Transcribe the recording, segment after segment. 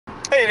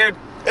Hey dude,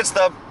 it's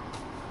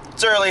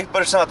early,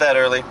 but it's not that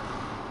early.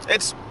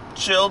 It's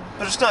chilled,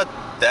 but it's not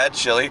that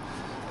chilly.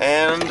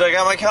 And I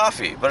got my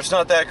coffee, but it's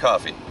not that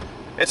coffee.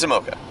 It's a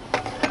mocha.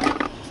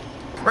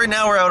 Right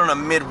now we're out on a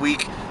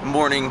midweek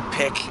morning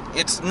pick.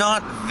 It's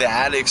not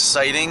that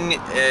exciting.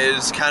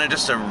 It's kind of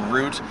just a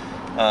route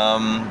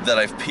that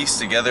I've pieced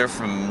together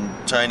from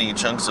tiny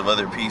chunks of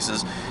other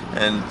pieces.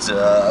 And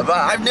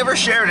I've never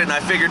shared it, and I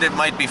figured it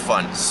might be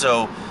fun.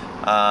 So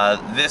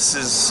this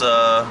is,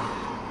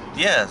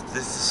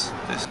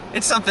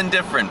 it's something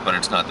different, but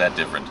it's not that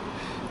different.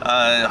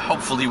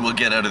 Hopefully we'll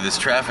get out of this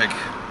traffic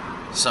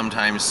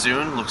sometime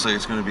soon. Looks like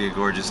it's going to be a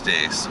gorgeous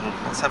day, so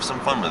let's have some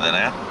fun with it,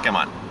 eh? Come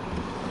on,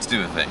 let's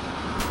do the thing.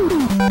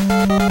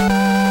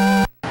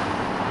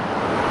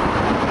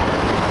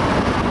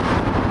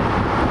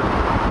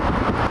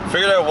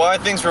 Figured out why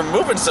things were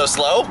moving so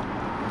slow.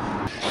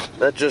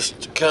 That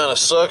just kind of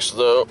sucks,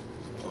 though.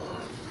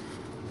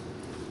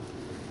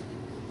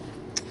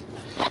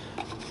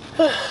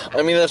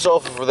 I mean, that's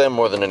awful for them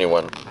more than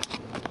anyone.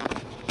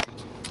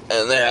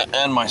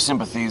 And my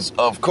sympathies,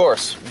 of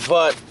course.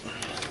 But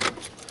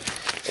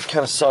it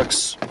kind of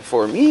sucks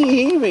for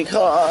me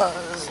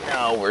because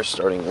now we're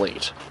starting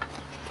late.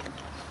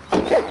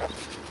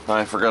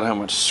 I forgot how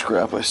much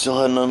scrap I still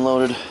hadn't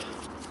unloaded.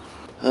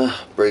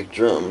 Brake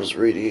drums,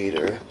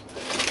 radiator,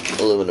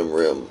 aluminum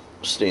rim,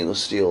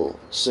 stainless steel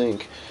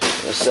sink,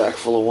 and a sack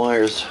full of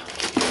wires.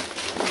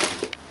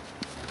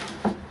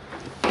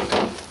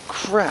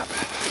 Crap.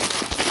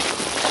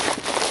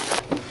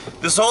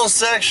 This whole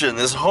section,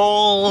 this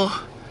whole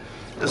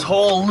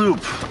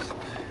loop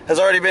has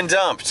already been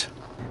dumped.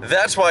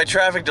 That's why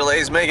traffic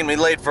delays making me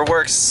late for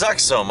work suck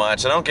so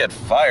much. I don't get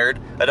fired,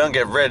 I don't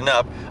get written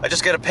up, I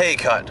just get a pay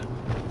cut.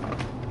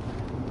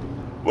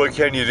 What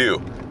can you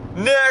do?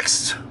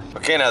 Next!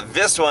 Okay, now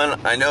this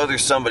one, I know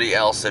there's somebody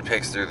else that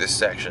picks through this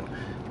section.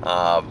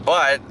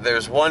 But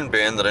there's one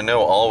bin that I know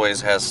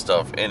always has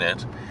stuff in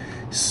it.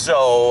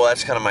 So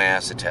that's kind of my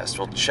acid test.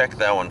 We'll check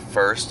that one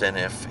first, and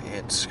if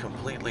it's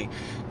completely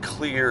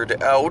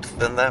cleared out,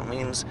 then that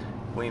means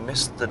we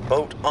missed the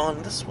boat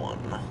on this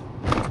one. I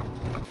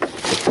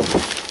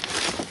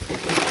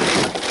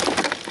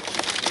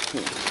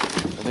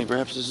think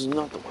perhaps this is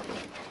not the one.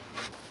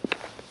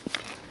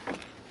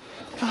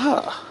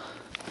 Aha!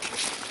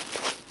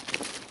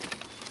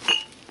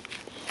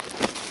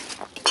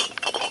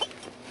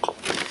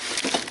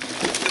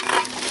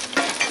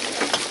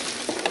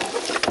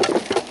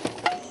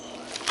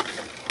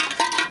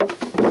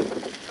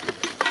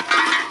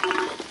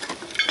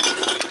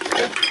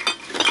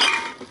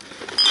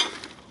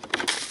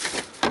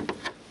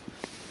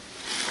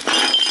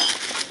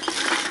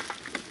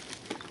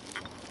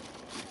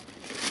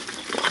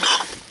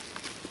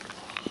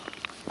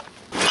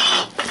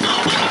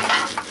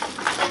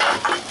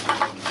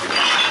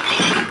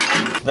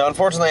 Now,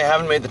 unfortunately, I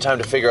haven't made the time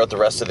to figure out the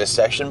rest of this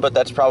section, but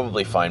that's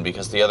probably fine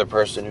because the other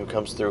person who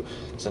comes through,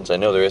 since I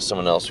know there is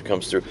someone else who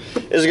comes through,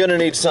 is going to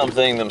need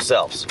something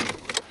themselves.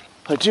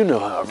 I do know,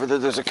 however, that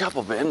there's a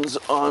couple bins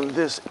on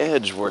this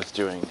edge worth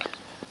doing.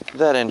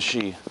 That and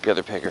she, the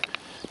other picker,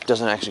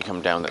 doesn't actually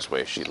come down this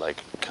way. She, like,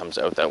 comes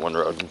out that one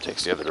road and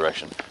takes the other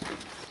direction.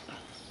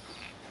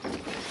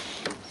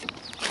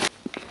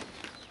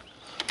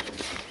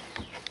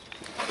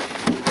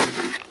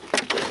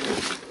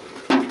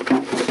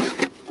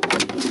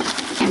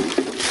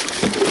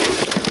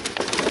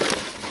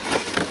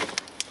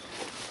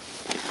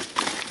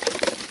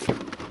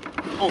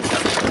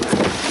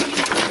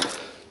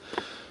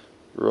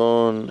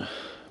 Ron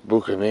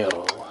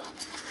Bucanero.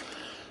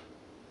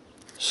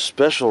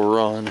 Special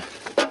Ron.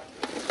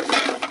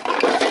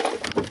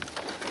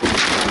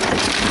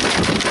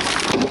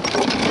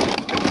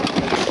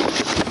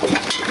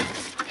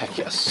 Heck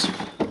yes.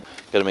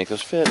 Gotta make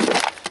those fit.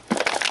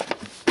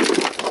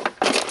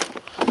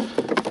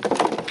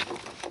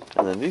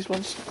 And then these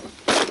ones.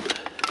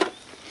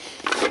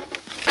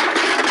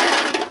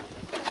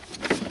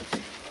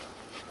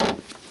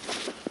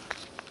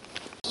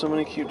 So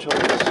many cute toys.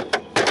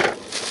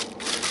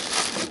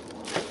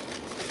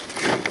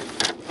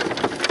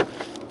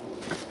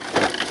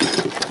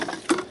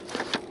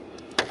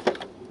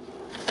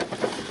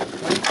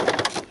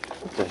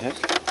 What the heck?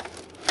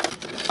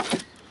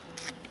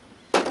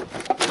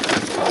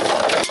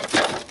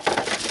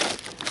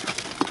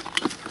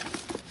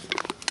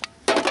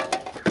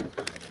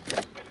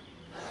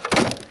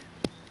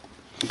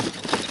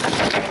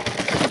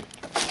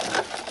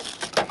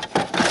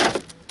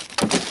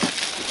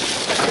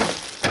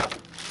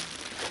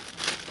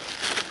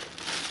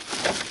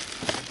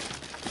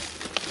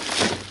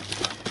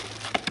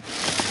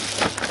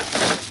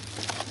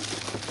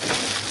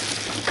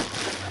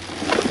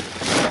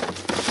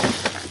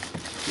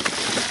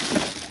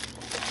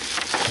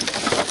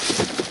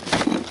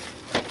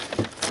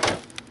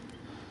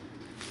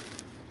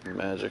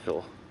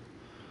 Magical.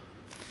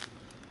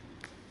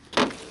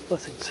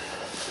 Blessings.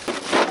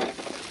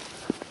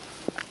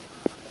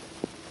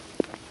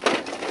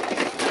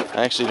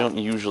 I actually don't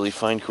usually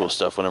find cool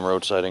stuff when I'm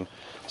roadsiding,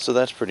 so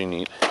that's pretty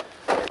neat.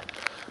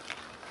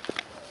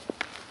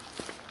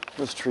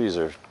 Those trees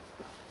are,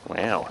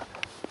 wow.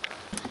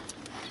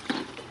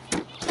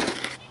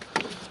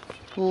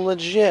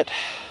 Legit.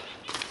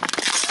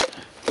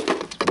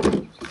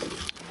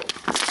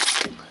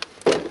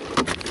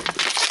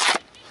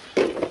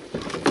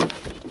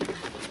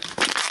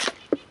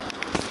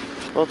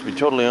 Well, to be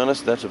totally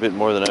honest, that's a bit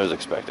more than I was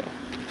expecting.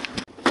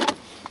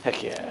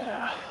 Heck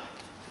yeah.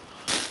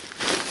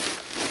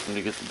 I'm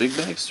gonna get the big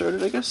bag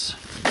started, I guess.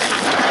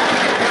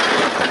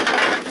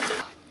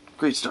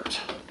 Great start.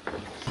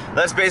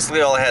 That's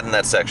basically all I had in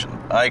that section.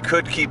 I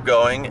could keep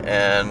going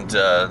and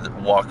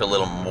walk a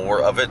little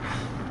more of it,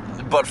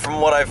 but from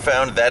what I've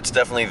found, that's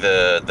definitely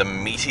the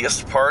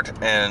meatiest part,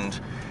 and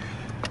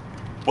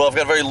well, I've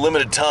got very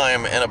limited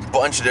time and a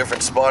bunch of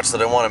different spots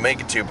that I want to make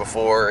it to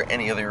before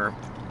any other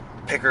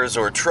pickers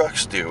or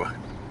trucks do.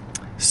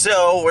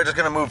 So we're just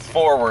gonna move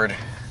forward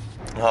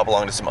and hop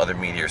along to some other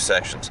meatier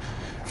sections.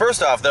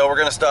 First off, though, we're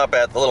gonna stop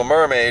at the Little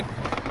Mermaid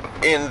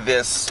in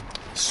this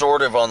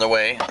sort of on the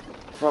way.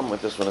 The problem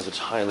with this one is it's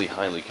highly,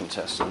 highly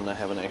contested, and I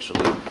haven't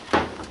actually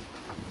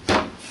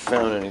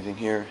found anything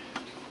here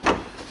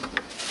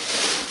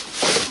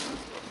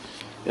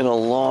in a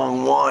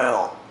long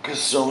while, because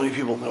so many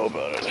people know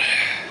about it.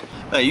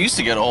 I used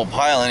to get a whole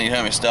pile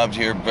anytime I stopped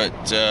here, but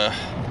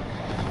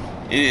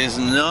it is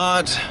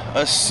not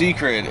a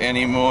secret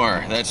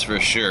anymore, that's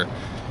for sure.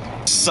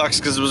 Sucks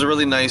because it was a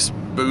really nice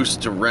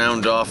boost to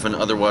round off an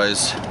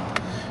otherwise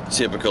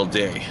typical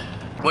day.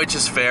 Which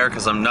is fair,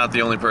 because I'm not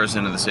the only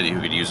person in the city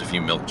who could use a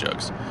few milk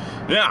jugs.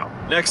 Now,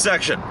 next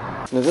section.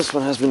 Now this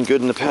one has been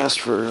good in the past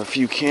for a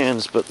few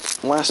cans,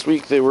 but last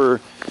week they were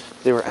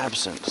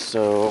absent,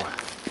 so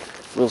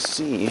we'll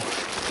see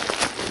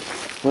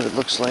what it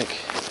looks like.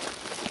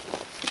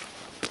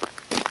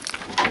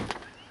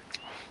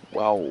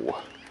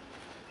 Wow.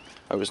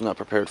 I was not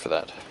prepared for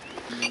that.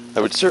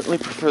 I would certainly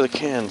prefer the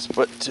cans,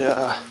 but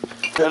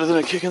better than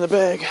a kick in the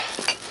bag.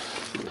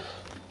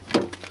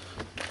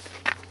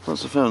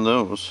 Once I found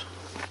those.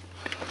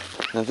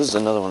 Now this is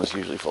another one that's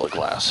usually full of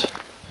glass.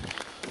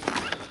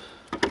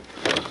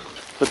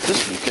 But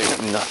this week I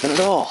got nothing at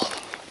all.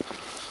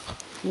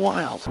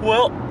 Wild.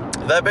 Well,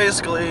 that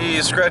basically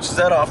scratches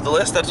that off the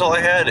list. That's all I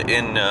had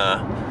in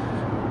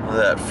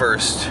that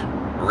first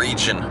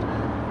region.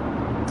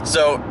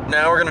 So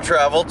now we're gonna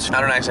travel to, I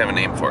don't actually have a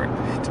name for it.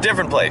 It's a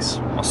different place.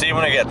 I'll see you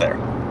when I get there.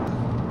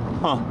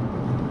 Huh.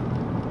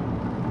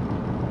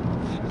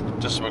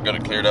 Just so we got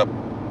it cleared up.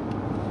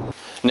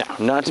 Now,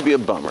 not to be a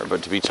bummer,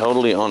 but to be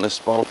totally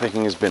honest, bottle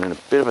picking has been in a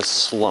bit of a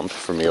slump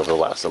for me over the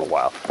last little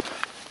while.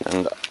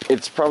 And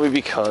it's probably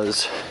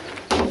because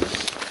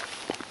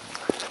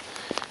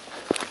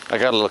I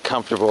got a little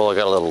comfortable, I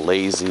got a little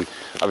lazy.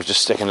 I was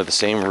just sticking to the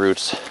same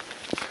routes.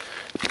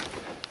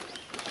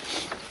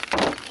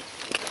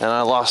 And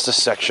I lost a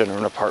section or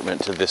an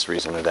apartment to this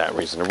reason or that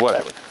reason or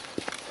whatever.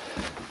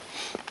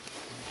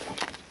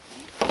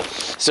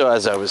 So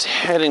as I was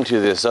heading to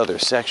this other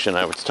section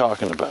I was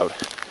talking about,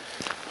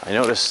 I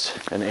noticed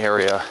an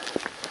area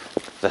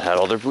that had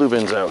all their blue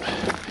bins out,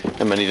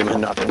 and many of them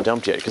had not been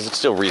dumped yet because it's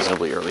still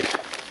reasonably early.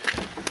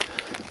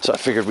 So I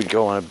figured we'd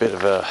go on a bit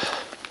of a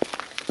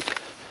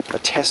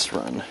test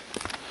run.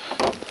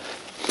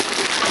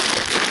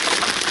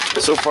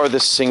 So far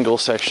this single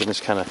section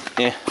is kind of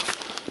eh.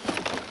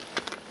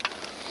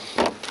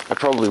 I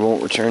probably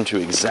won't return to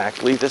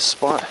exactly this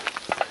spot,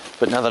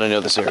 but now that I know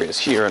this area is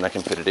here and I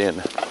can fit it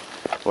in,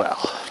 well,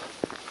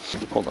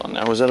 hold on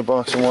now, was that a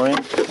box of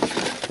wine?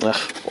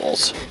 Ugh,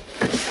 balls.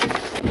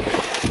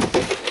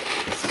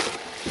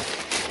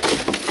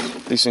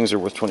 These things are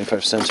worth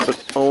 25 cents,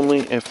 but only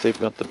if they've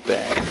got the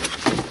bag.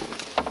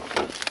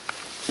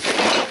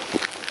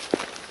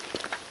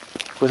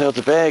 Without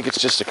the bag, it's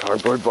just a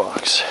cardboard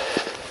box.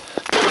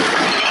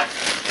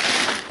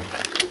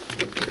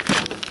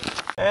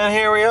 And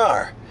here we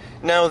are.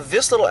 Now,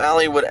 this little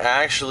alley would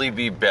actually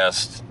be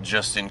best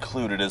just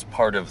included as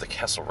part of the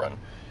Kessel Run,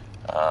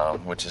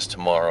 which is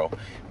tomorrow.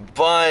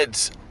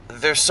 But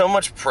there's so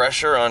much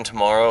pressure on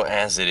tomorrow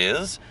as it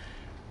is.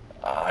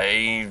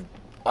 I'm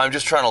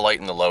just trying to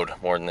lighten the load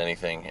more than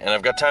anything, and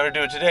I've got time to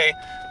do it today,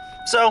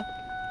 so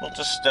we'll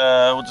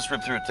just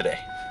rip through it today.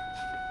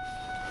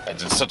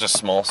 It's such a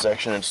small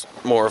section; it's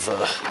more of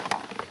a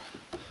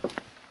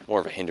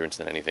hindrance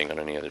than anything on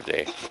any other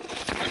day.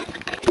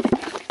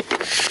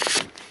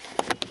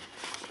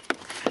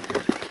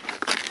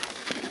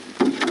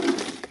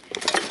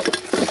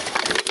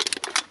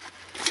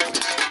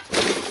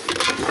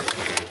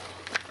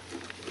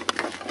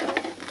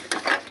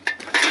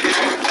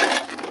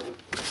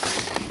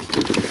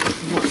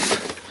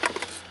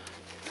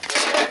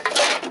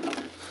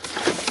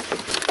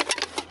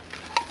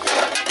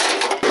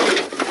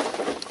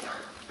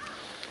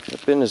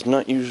 Bin is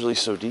not usually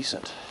so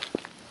decent.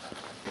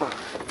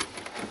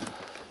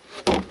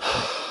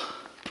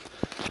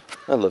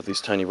 I love these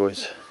tiny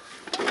boys.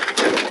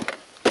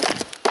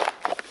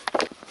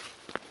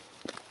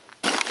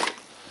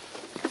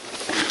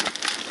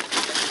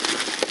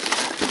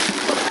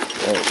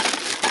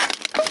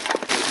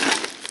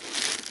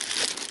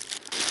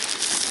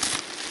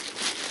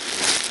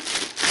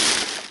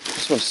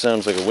 This one almost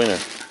sounds like a winner.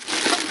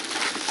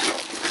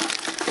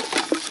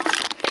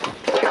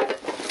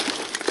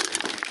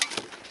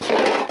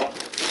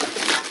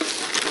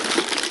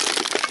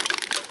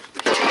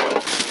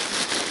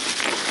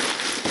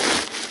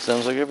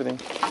 Sounds like everything.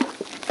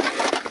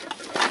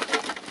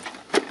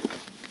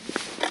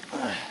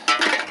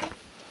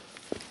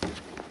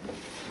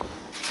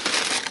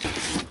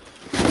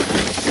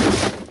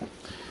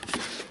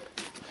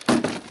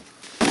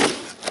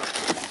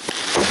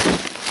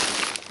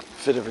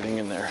 Fit everything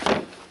in there.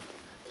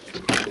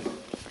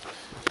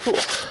 Cool.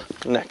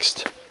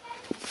 Next,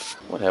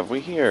 what have we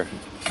here?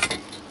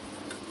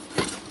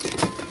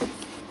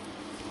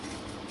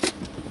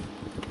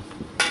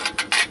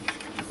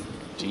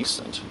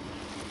 Decent.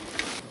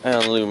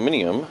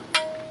 Aluminium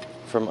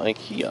from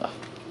IKEA.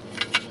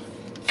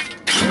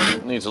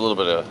 Needs a little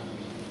bit of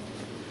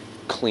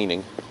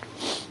cleaning.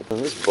 And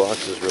this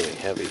box is really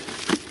heavy.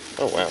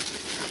 Oh wow.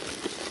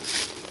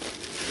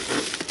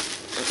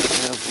 What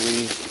have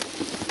we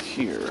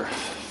here?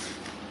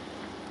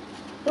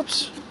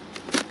 Oops.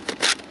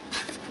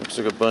 Looks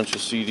like a bunch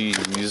of CDs.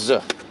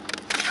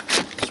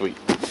 Sweet.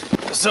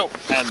 So,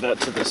 add that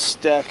to the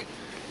stack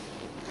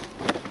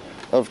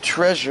of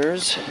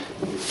treasures.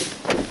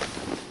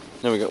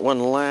 Now we got one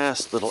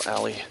last little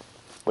alley,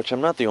 which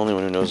I'm not the only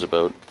one who knows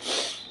about.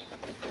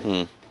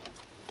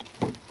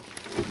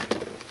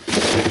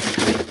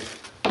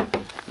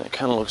 That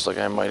kind of looks like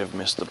I might have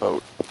missed the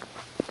boat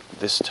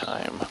this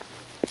time.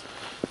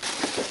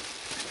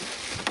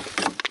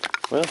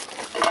 Well,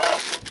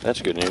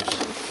 that's good news.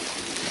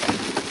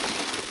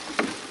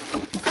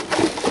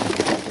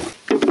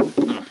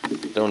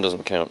 That one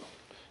doesn't count.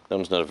 That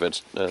one's not a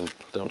that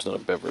one's not a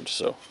beverage,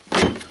 so.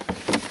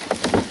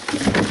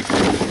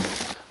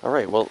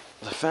 Alright, well,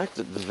 the fact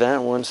that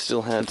that one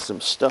still had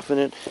some stuff in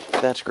it,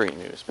 that's great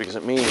news, because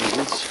it means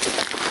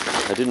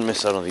I didn't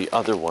miss out on the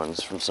other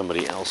ones from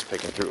somebody else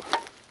picking through.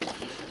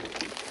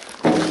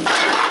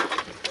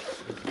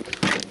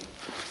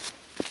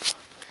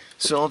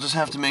 So I'll just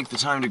have to make the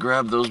time to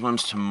grab those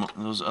ones,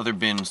 those other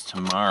bins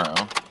tomorrow,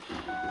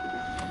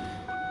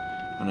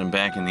 when I'm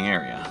back in the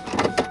area.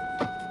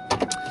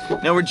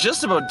 Now we're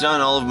just about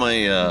done all of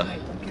my,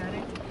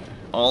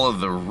 all of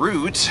the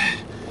route.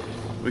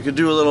 We could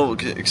do a little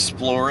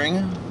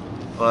exploring,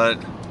 but,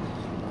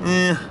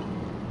 I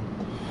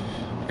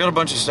got a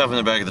bunch of stuff in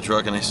the back of the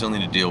truck and I still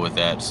need to deal with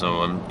that,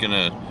 so I'm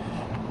gonna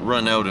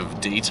run out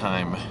of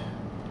daytime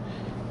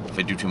if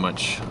I do too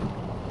much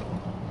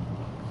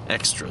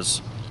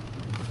extras.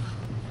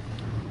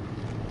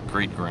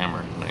 Great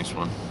grammar, nice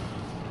one.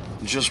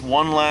 Just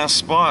one last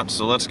spot,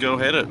 so let's go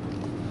hit it.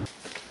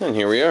 And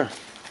here we are.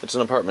 It's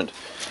an apartment.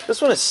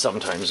 This one is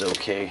sometimes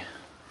okay.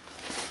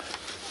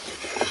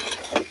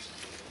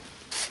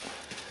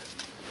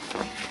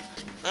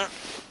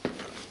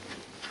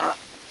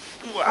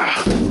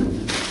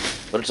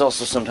 But it's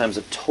also sometimes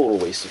a total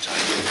waste of time.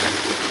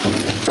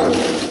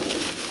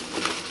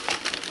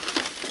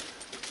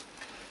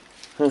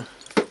 Huh.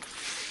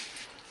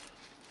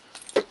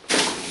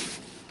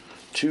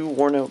 2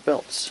 worn out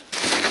belts.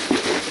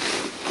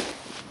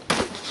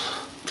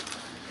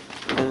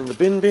 And in the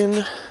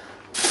bin.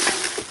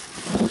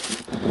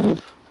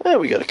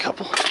 We got a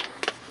couple.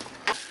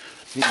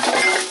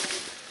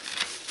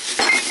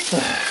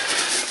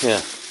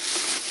 Yeah.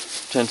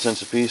 10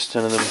 cents a piece,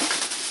 10 of them.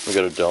 We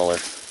got $1.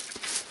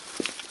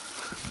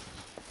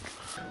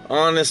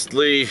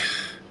 Honestly,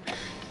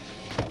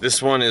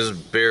 this one is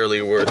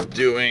barely worth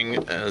doing,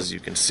 as you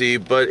can see,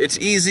 but it's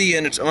easy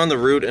and it's on the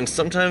route, and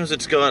sometimes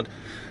it's got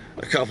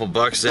a couple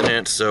bucks in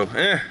it, so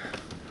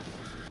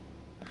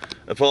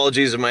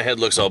apologies if my head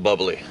looks all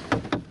bubbly.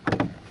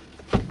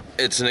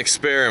 It's an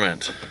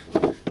experiment.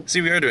 See,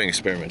 we are doing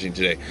experimenting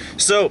today.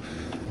 So,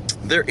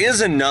 there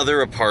is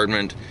another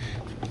apartment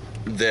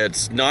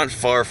that's not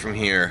far from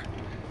here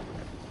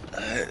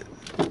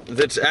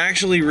that's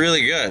actually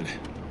really good.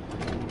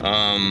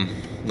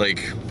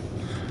 Like,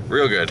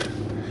 real good.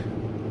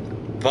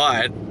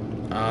 But,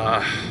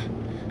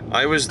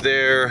 I was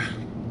there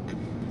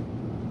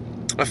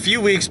a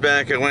few weeks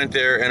back. I went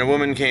there and a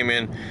woman came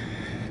in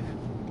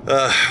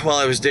while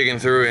I was digging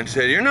through and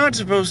said, "You're not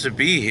supposed to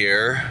be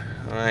here."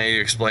 I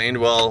explained,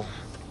 well,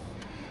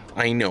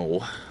 I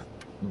know,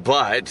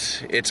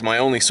 but it's my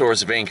only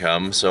source of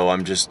income, so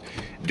I'm just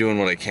doing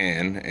what I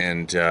can,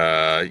 and,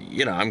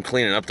 you know, I'm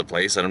cleaning up the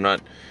place, and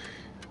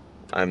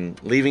I'm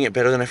leaving it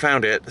better than I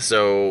found it,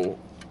 so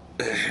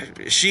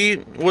she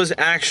was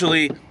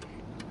actually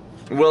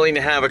willing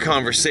to have a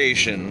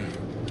conversation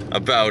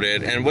about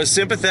it, and was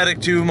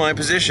sympathetic to my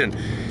position,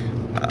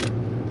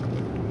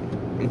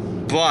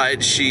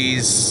 but she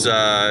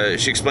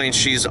explains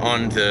she's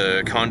on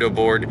the condo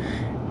board,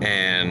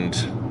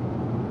 and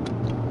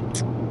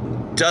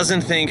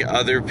doesn't think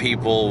other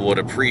people would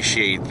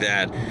appreciate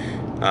that.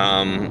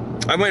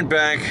 I went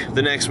back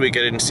the next week,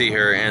 I didn't see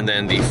her, and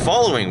then the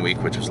following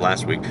week, which was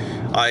last week,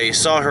 I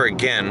saw her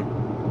again.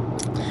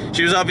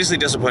 She was obviously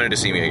disappointed to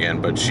see me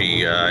again, but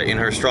she, in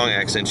her strong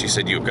accent, she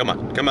said, "You, come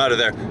on, come out of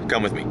there,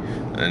 come with me."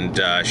 And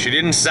she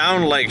didn't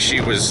sound like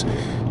she was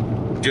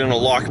gonna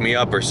lock me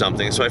up or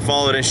something. So I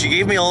followed, and she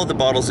gave me all of the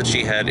bottles that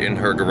she had in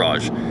her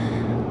garage,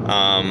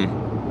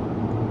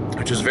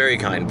 which was very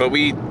kind. But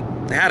we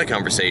had a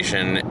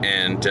conversation,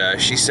 and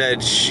she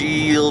said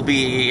she'll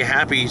be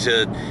happy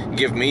to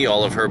give me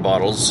all of her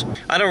bottles.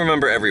 I don't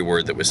remember every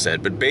word that was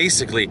said, but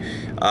basically,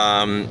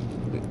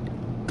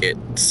 it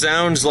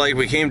sounds like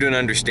we came to an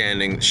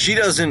understanding. She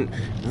doesn't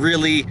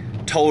really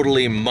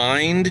totally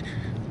mind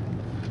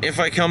if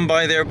I come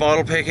by there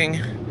bottle picking,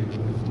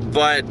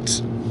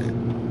 but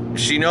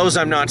she knows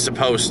I'm not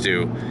supposed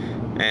to,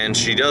 and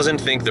she doesn't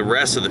think the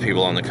rest of the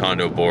people on the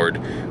condo board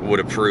would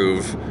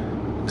approve.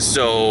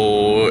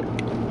 So,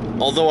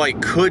 although I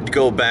could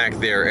go back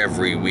there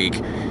every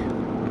week,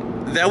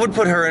 that would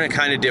put her in a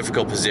kind of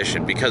difficult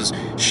position, because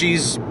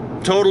she's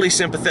totally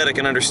sympathetic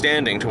and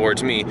understanding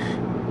towards me,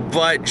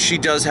 but she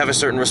does have a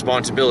certain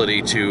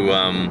responsibility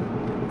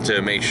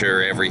to make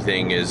sure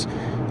everything is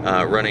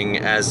running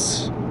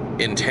as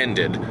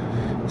intended.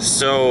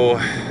 So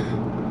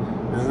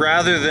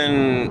rather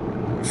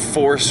than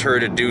force her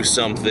to do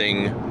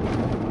something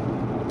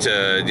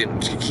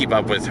to keep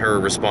up with her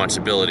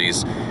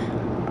responsibilities,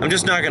 I'm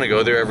just not gonna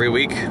go there every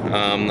week.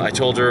 I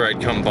told her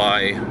I'd come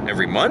by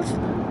every month.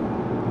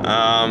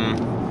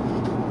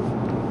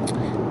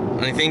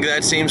 I think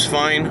that seems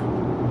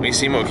fine. We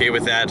seem okay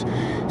with that.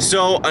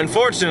 So,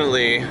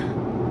 unfortunately,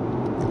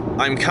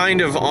 I'm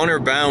kind of honor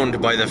bound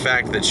by the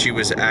fact that she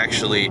was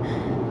actually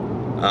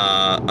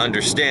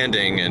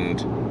understanding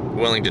and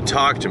willing to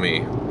talk to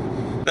me.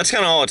 That's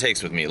kind of all it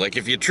takes with me. Like,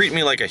 if you treat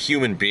me like a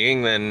human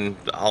being, then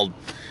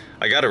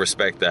I gotta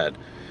respect that.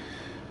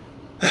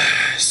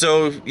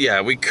 So,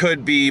 yeah, we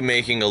could be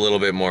making a little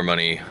bit more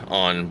money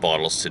on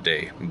bottles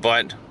today,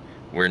 but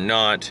we're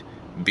not,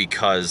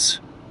 because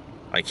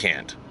I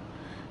can't.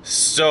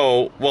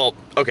 So, well,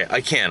 okay, I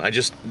can.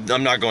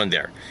 I'm not going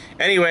there.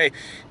 Anyway,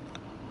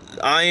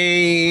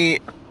 I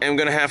am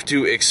gonna have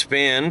to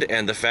expand,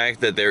 and the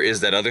fact that there is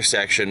that other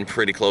section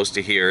pretty close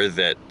to here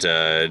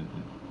that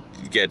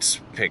gets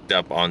picked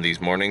up on these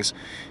mornings,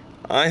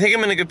 I think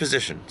I'm in a good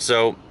position.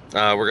 So,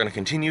 we're gonna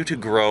continue to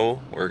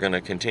grow, we're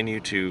gonna continue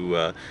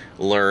to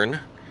learn,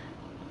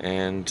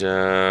 and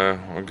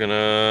we're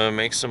gonna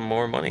make some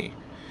more money.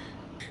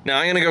 Now,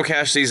 I'm gonna go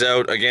cash these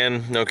out.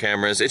 Again, no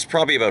cameras. It's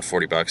probably about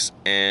 40 bucks,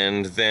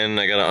 and then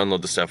I gotta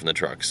unload the stuff in the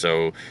truck,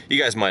 so you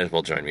guys might as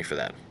well join me for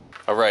that.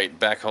 Alright,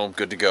 back home,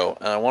 good to go.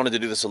 I wanted to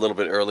do this a little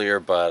bit earlier,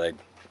 but I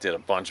did a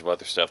bunch of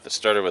other stuff that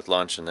started with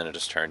lunch, and then it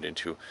just turned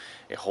into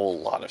a whole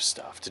lot of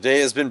stuff.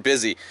 Today has been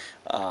busy,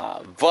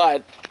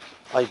 but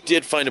I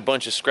did find a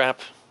bunch of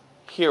scrap.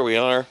 Here we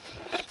are.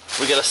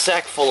 We got a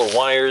sack full of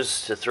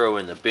wires to throw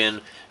in the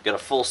bin. Got a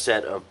full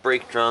set of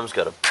brake drums,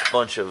 got a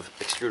bunch of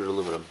extruded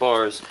aluminum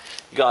bars,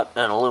 got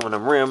an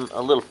aluminum rim,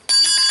 a little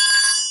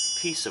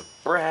piece of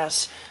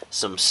brass,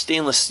 some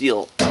stainless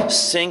steel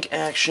sink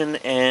action,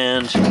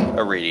 and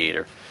a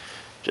radiator.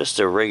 Just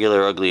a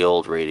regular ugly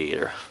old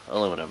radiator.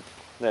 Aluminum.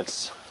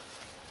 It's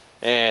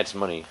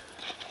money.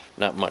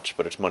 Not much,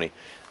 but it's money.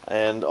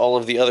 And all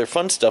of the other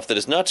fun stuff that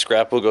is not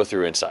scrap will go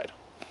through inside.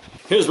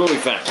 Here's what we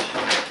found.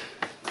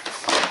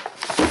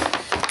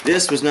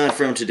 This was not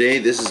from today.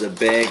 This is a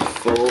bag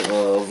full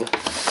of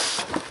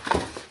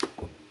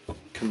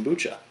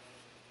kombucha.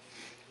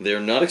 They're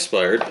not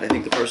expired. I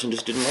think the person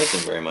just didn't like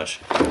them very much.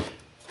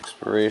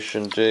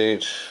 Expiration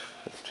date,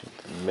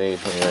 15th of May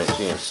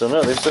 2019. So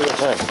no, they still got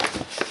time.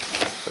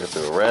 We got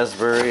the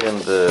raspberry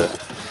and the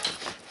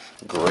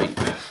grape.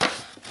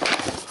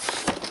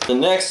 The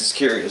next is,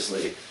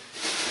 curiously,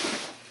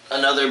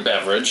 another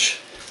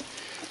beverage.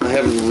 I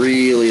haven't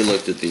really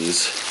looked at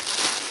these.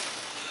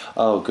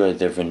 Oh good,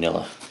 they're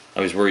vanilla. I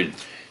was worried,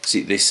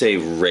 see, they say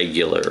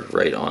regular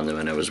right on them,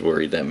 and I was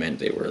worried that meant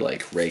they were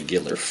like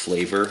regular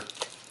flavor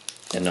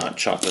and not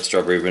chocolate,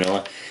 strawberry,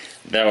 vanilla.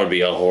 That would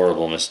be a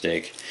horrible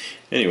mistake.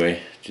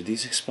 Anyway, did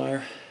these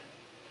expire?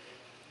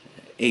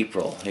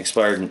 April,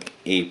 expired in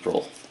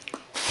April.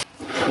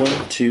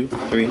 1, 2,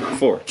 3,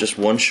 4. Just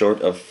one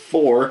short of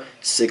 4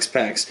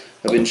 6-packs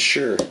of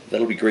Ensure.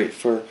 That'll be great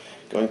for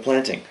going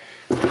planting.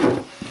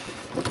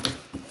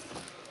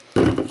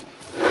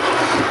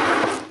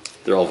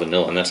 They're all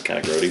vanilla, and that's kind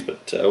of grody,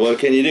 but what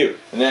can you do?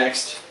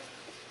 Next,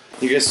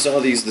 you guys saw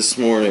these this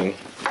morning,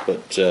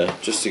 but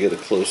just to get a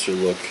closer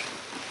look,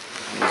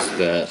 is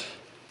that.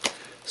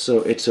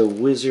 So it's a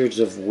Wizards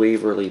of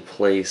Waverly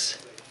Place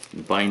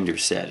binder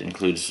set. It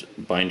includes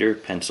binder,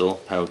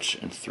 pencil, pouch,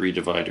 and 3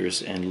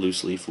 dividers, and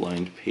loose leaf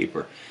lined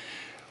paper,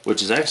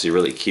 which is actually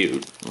really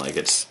cute. Like,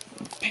 it's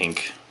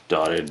pink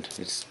dotted,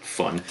 it's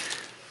fun.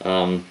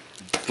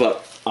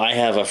 But I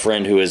have a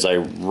friend who is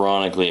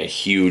ironically a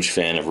huge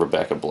fan of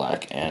Rebecca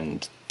Black,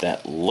 and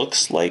that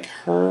looks like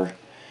her,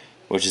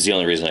 which is the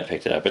only reason I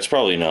picked it up. It's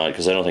probably not,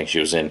 because I don't think she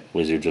was in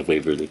Wizards of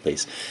Waverly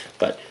Place,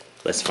 but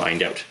let's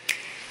find out.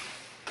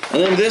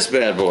 And then this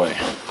bad boy.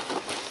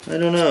 I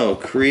don't know,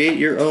 create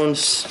your own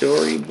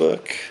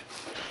storybook.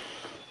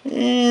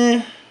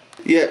 Yeah,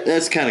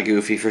 that's kind of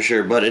goofy for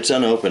sure, but it's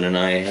unopened and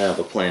I have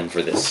a plan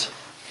for this.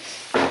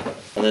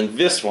 And then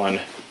this one,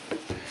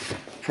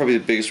 probably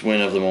the biggest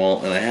win of them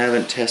all, and I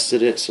haven't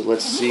tested it, so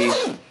let's see.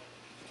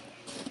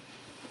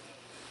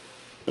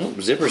 Oh,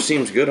 zipper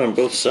seems good on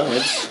both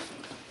sides.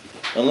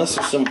 Unless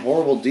there's some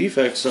horrible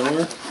defect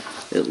somewhere,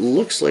 it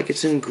looks like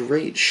it's in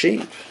great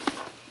shape.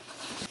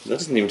 That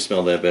doesn't even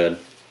smell that bad.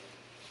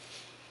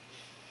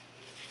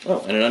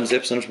 Oh, and it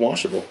unzips and it's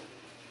washable.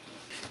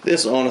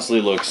 This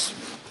honestly looks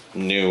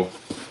new.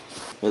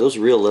 Are those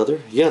real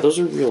leather? Yeah, those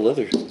are real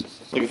leather.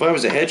 Like if I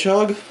was a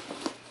hedgehog,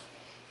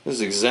 this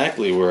is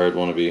exactly where I'd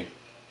want to be.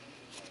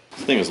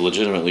 This thing is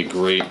legitimately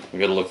great. I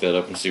gotta look that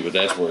up and see what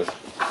that's worth.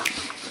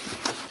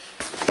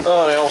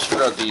 Oh, and I almost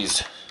forgot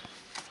these.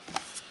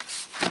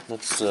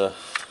 Let's,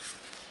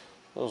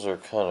 those are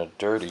kind of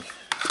dirty.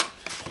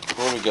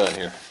 What do we got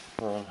here?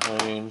 Ron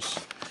Hynes,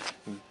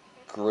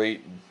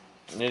 great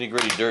Nitty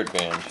Gritty Dirt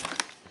Band,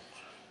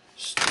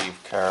 Steve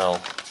Carroll,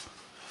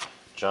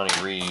 Johnny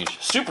Reed,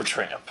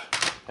 Supertramp,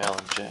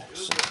 Alan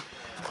Jackson,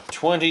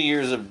 20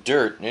 Years of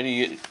Dirt,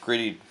 Nitty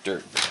Gritty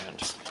Dirt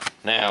Band,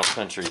 Now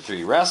Country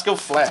 3, Rascal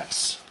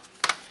Flatts,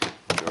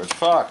 George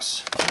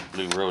Fox,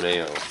 Blue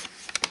Rodeo,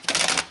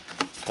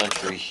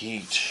 Country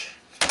Heat,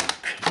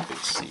 Big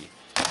C,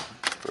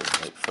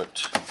 Bird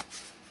Lightfoot,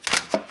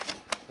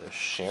 the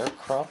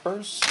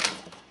Sharecroppers,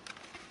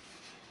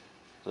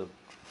 the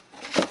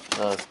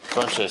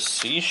bunch of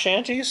sea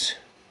shanties.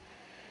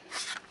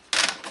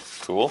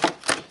 Cool.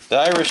 The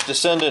Irish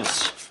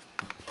Descendants.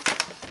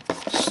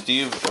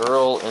 Steve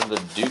Earle and the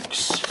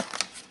Dukes.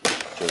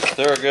 George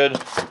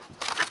Thorogood.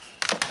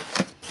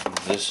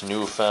 This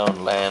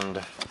Newfound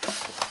Land.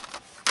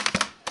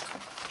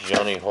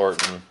 Johnny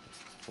Horton.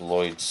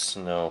 Lloyd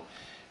Snow.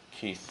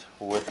 Keith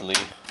Whitley.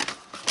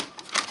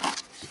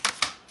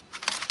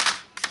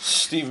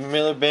 Steve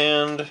Miller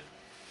Band.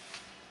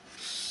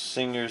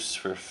 Singers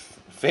for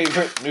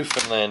favorite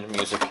Newfoundland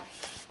music.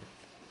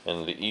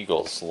 And the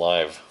Eagles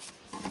live.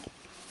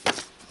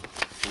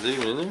 Is it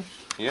even in there?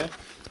 Yeah.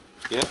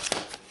 Yeah.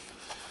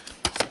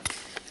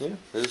 Yeah,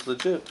 it is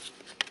legit.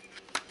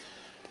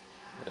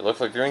 They look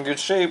like they're in good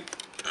shape.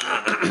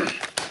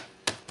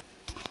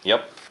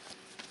 Yep.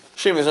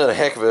 Shame there's not a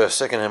heck of a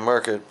second-hand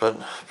market, but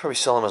I'll probably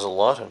sell them as a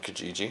lot on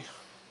Kijiji.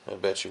 I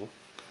bet you.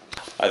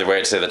 Either way,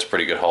 I'd say that's a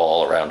pretty good haul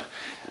all around.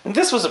 And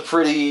this was a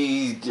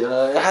pretty,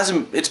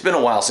 it's been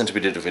a while since we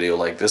did a video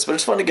like this, but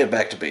it's fun to get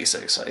back to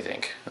basics, I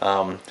think.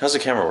 How's the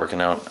camera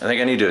working out? I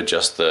think I need to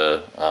adjust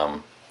the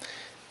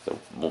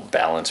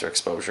balance or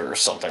exposure or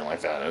something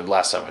like that.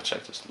 Last time I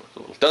checked, this looked a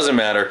little. Doesn't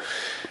matter.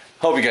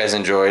 Hope you guys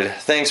enjoyed.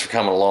 Thanks for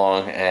coming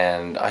along,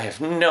 and I have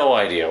no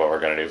idea what we're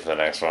gonna do for the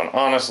next one.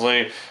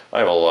 Honestly, I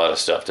have a lot of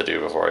stuff to do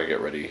before I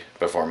get ready,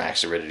 before I'm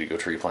actually ready to go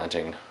tree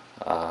planting.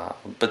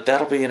 But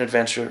that'll be an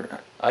adventure.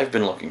 I've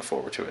been looking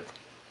forward to it.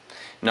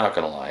 Not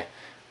gonna lie,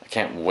 I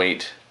can't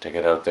wait to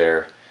get out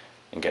there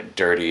and get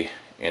dirty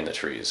in the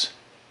trees.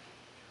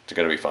 It's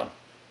gonna be fun.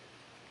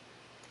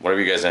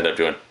 Whatever you guys end up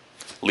doing,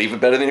 leave it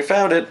better than you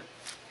found it.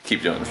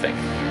 Keep doing the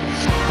thing.